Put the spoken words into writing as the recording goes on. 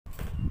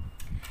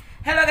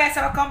Hello guys,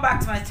 welcome back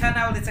to my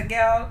channel. Little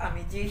girl, I'm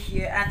EJ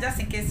here, and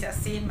just in case you're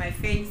seeing my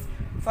face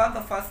for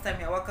the first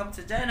time, you're welcome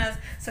to join us.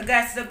 So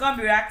guys, we're going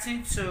to be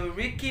reacting to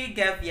Ricky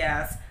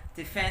Gervais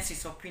defends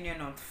his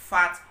opinion on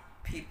fat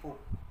people.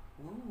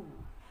 Ooh.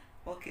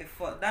 Okay,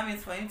 that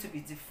means for him to be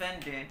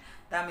defending,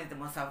 that means there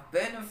must have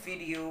been a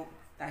video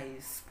that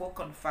he spoke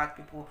on fat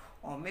people,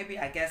 or maybe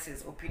I guess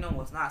his opinion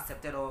was not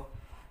accepted, or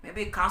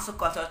maybe cancel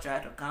culture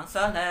tried to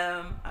cancel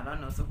him. I don't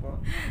know. So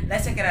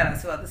let's check it out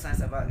and see what this one's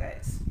about,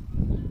 guys.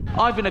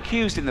 I've been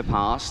accused in the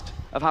past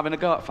of having a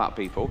go at fat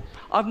people.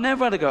 I've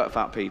never had a go at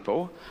fat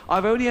people.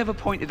 I've only ever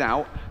pointed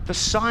out the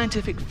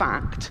scientific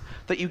fact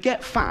that you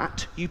get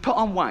fat, you put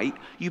on weight,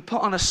 you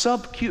put on a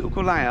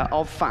subcuticle layer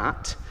of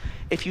fat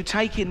if you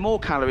take in more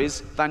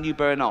calories than you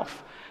burn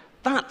off.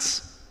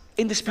 That's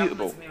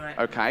indisputable, right?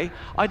 Okay?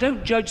 I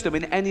don't judge them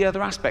in any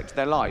other aspect of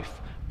their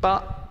life,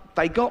 but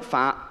they got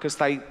fat because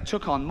they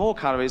took on more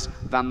calories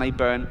than they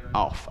burn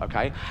off,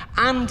 okay?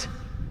 And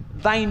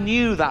they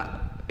knew that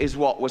is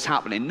what was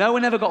happening. No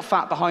one ever got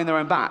fat behind their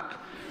own back.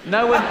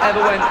 No one ever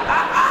went,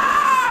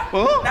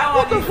 oh,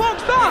 what the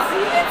fuck's that?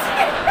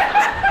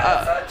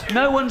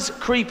 No one's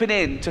creeping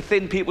in to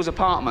thin people's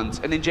apartments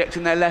and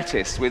injecting their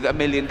lettuce with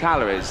 1,000,000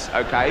 calories,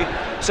 okay?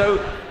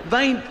 So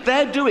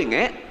they're doing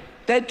it.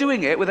 They're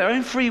doing it with their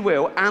own free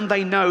will, and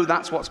they know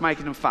that's what's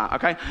making them fat,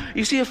 okay?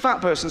 You see a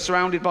fat person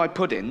surrounded by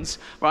puddings,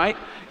 right?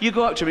 You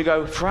go up to him and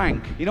go,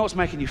 Frank, you know what's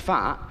making you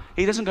fat?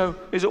 He doesn't go,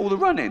 is it all the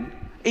running?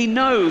 He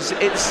knows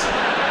it's...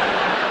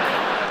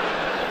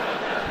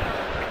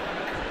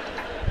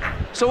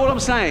 So what I'm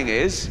saying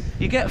is,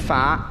 you get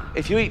fat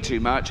if you eat too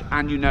much,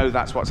 and you know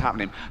that's what's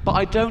happening. But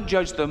I don't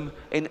judge them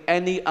in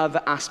any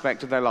other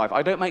aspect of their life.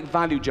 I don't make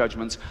value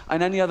judgments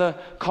in any other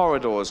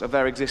corridors of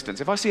their existence.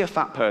 If I see a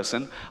fat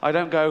person, I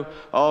don't go,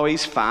 oh,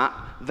 he's fat,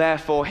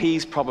 therefore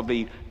he's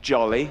probably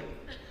jolly.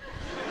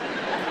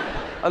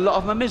 A lot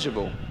of them are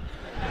miserable.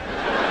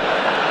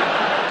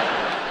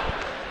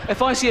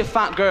 If I see a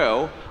fat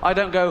girl, I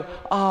don't go,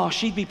 oh,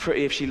 she'd be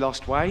pretty if she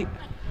lost weight.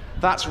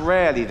 That's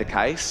rarely the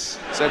case,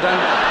 so don't...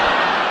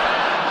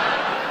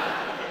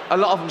 A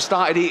lot of them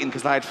started eating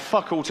because they had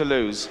fuck all to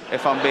lose,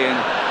 if I'm being...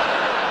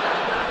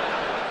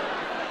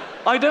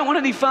 I don't want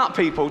any fat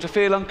people to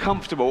feel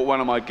uncomfortable at one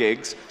of my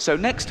gigs, so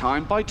next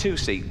time, buy 2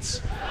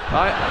 seats.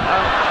 Right?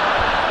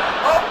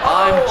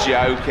 I'm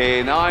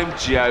joking, I'm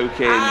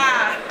joking.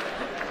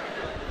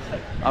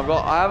 I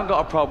haven't got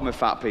a problem with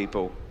fat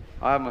people.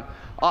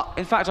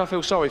 In fact, I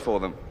feel sorry for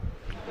them.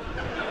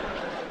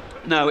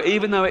 No,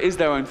 even though it is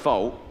their own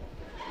fault,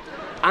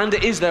 and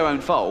it is their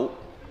own fault,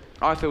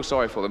 I feel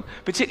sorry for them,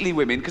 particularly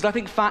women, because I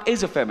think fat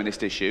is a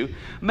feminist issue.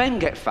 Men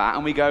get fat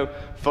and we go,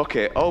 fuck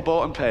it, all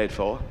bought and paid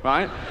for,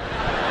 right?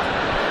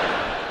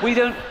 We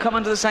don't come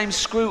under the same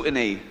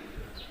scrutiny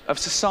of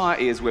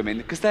society as women,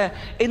 because they're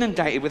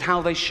inundated with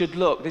how they should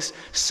look. This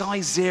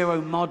size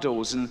 0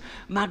 models and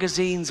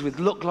magazines with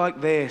look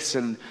like this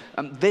and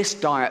this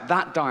diet,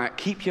 that diet,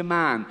 keep your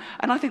man.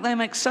 And I think they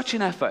make such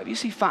an effort. You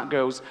see fat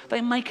girls,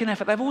 they make an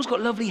effort. They've always got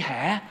lovely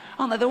hair,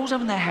 aren't they? They're always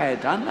having their hair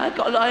done. They've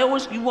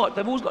always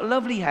got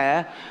lovely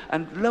hair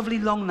and lovely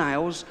long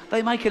nails.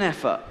 They make an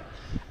effort.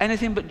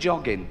 Anything but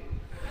jogging,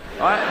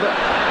 right?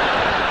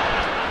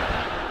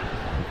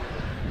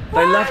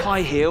 They love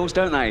high heels,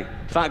 don't they?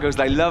 Fat girls,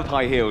 they love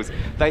high heels.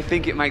 They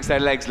think it makes their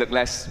legs look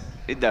less...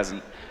 It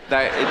doesn't.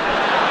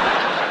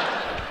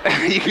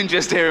 You can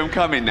just hear them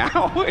coming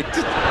now.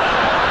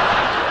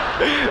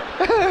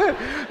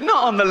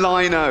 Not on the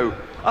lino.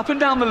 Up and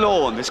down the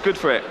lawn. It's good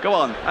for it. Go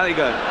on. There you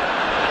go.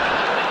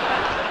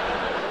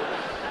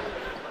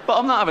 But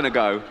I'm not having a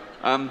go.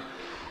 I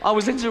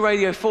was listening to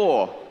Radio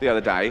 4 the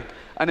other day,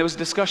 and there was a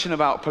discussion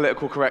about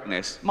political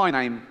correctness. My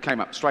name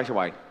came up straight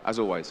away, as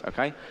always,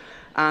 okay?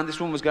 And this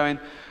woman was going,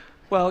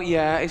 well,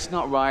 yeah, it's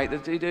not right,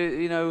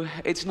 you know,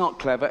 it's not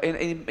clever.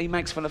 He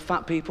makes fun of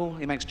fat people,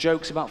 he makes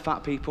jokes about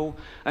fat people,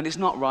 and it's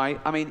not right.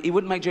 I mean, he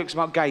wouldn't make jokes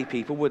about gay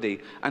people, would he?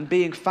 And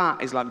being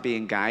fat is like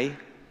being gay.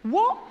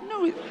 What?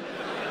 No,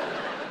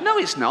 no,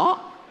 it's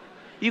not.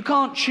 You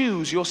can't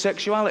choose your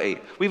sexuality.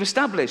 We've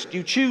established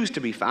you choose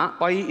to be fat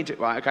by eating it,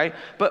 right, okay?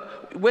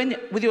 But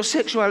with your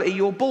sexuality,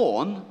 you're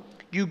born,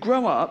 you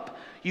grow up,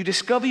 you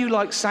discover you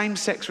like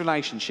same-sex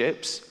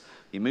relationships,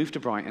 you move to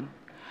Brighton,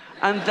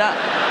 and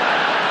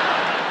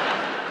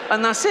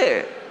that's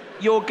it.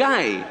 You're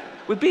gay.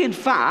 With being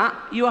fat,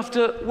 you have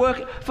to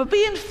work... For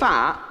being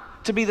fat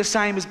to be the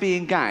same as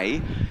being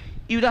gay,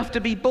 you'd have to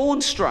be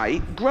born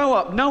straight, grow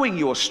up knowing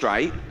you're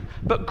straight,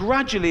 but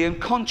gradually and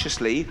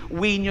consciously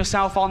wean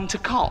yourself onto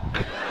cock.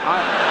 Do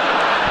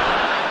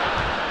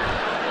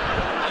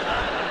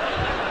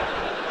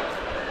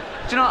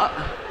you know what?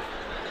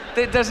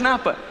 It doesn't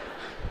happen.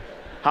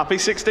 Happy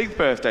 16th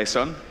birthday,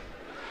 son.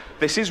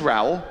 This is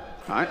Raoul,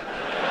 right?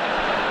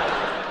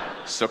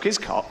 Suck his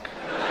cock.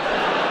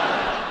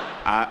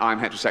 I'm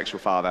heterosexual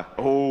father.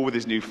 Oh, with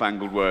his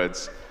newfangled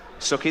words.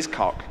 Suck his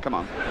cock. Come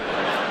on.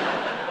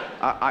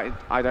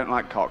 I don't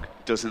like cock.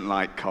 Doesn't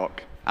like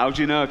cock. How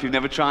do you know if you've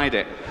never tried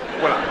it?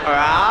 Well,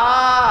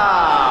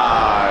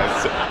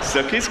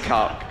 suck his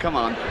cock. Come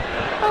on.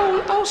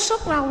 Oh, oh,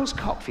 suck Raoul's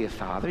cock for your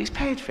father. He's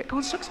paid for it. Go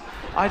on, suck.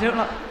 I don't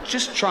like.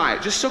 Just try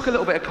it. Just suck a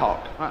little bit of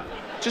cock. Right?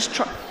 Just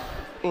try.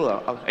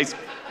 Oh, he's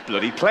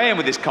bloody playing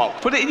with his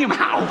cock. Put it in your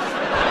mouth.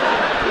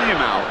 Put it in your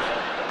mouth.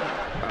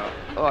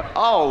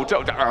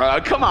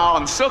 Come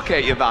on, suck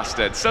it, you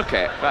bastard. Suck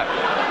it. Right.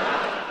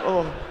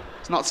 Oh,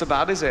 it's not so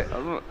bad, is it?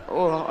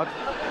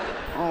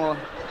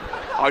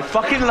 I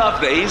fucking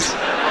love these.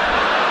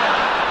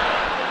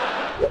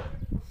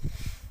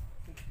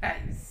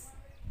 Guys.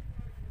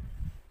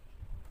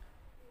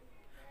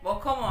 Well,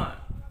 come on.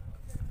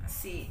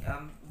 See,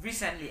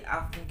 recently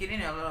I've been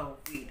getting a lot of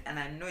weight, and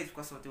I know it's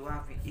because of the way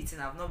I've been eating.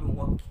 I've not been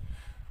working.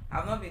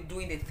 I've not been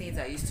doing the things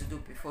I used to do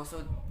before.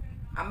 So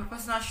I'm a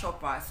personal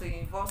shopper, so it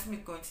involves me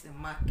going to the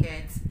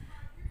market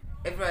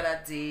every other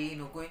day, you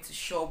know, going to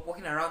shop,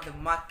 walking around the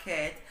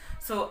market.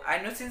 So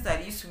I noticed that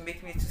it used to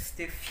make me to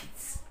stay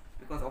fit,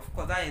 because of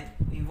course that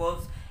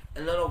involves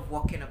a lot of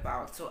walking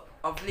about. So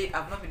of late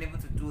I've not been able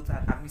to do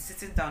that. I've been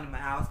sitting down in my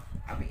house.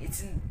 I've been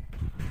eating,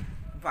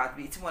 but I've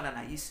been eating more than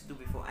I used to do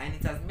before, and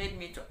it has made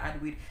me to add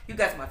weight. You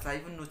guys must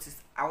have even noticed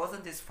I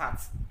wasn't this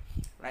fat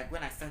like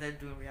when I started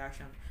doing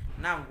reaction.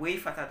 Now I'm way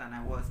fatter than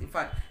I was. In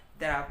fact,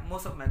 there are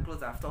most of my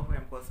clothes I've stopped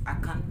wearing because I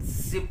can't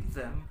zip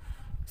them.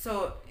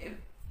 So,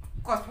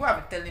 because people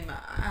have been telling me,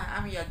 I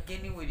mean, you're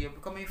gaining weight, you're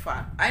becoming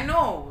fat. I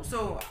know.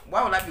 So,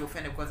 why would I be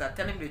offended? Because they're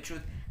telling me the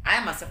truth.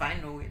 I myself, I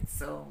know it.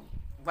 So,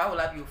 why would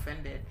I be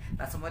offended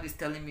that somebody's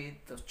telling me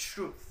the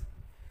truth?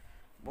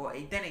 But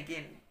then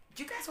again,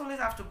 do you guys always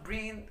have to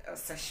bring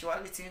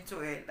sexuality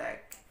into it?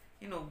 Like,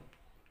 you know,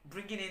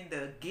 bringing in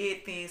the gay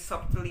thing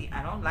subtly.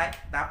 I don't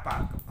like that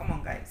part. Come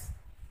on, guys.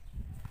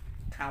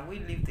 Can we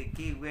leave the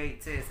gay where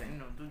it is and, you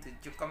know, do the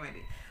joke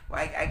comedy? Well,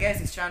 I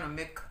guess he's trying to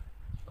make,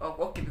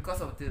 okay,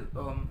 because of the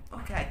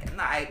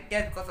I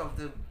guess because of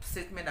the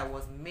statement that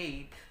was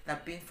made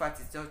that being fat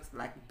is just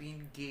like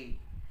being gay.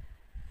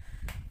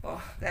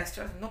 Oh, that's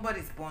just,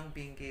 nobody's born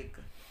being gay.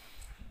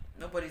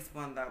 Nobody's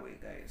born that way,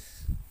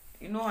 guys.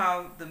 You know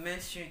how the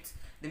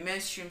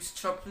mainstream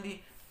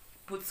strongly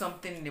put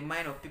something in the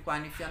mind of people,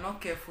 and if you're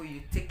not careful,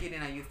 you take it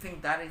in and you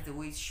think that is the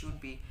way it should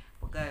be.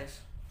 But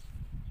guys,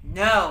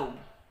 no,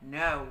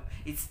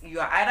 it's, you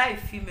are either a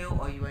female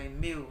or you are a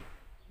male.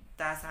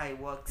 That's how it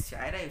works.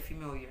 You're either a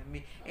female or you're a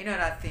male. Any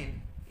other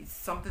thing, it's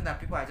something that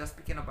people are just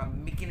picking up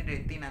and making it a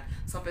thing, and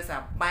some people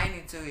are buying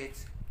into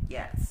it.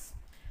 Yes.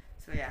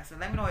 So yeah, so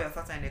let me know what your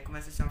thoughts are in the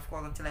comment section. Of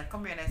course, until I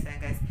come here next time,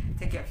 guys,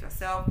 take care of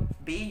yourself,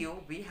 be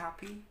you, be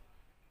happy.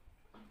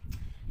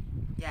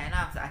 Yeah, I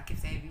know I keep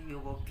saying be you,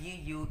 but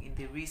be you in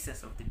the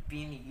recess of the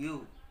being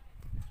you,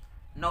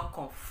 not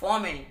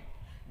conforming.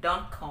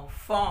 Don't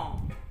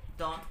conform.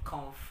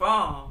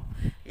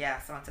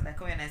 Yeah, so until I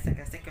come here next time,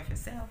 guys, take care of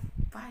yourself.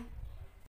 Bye.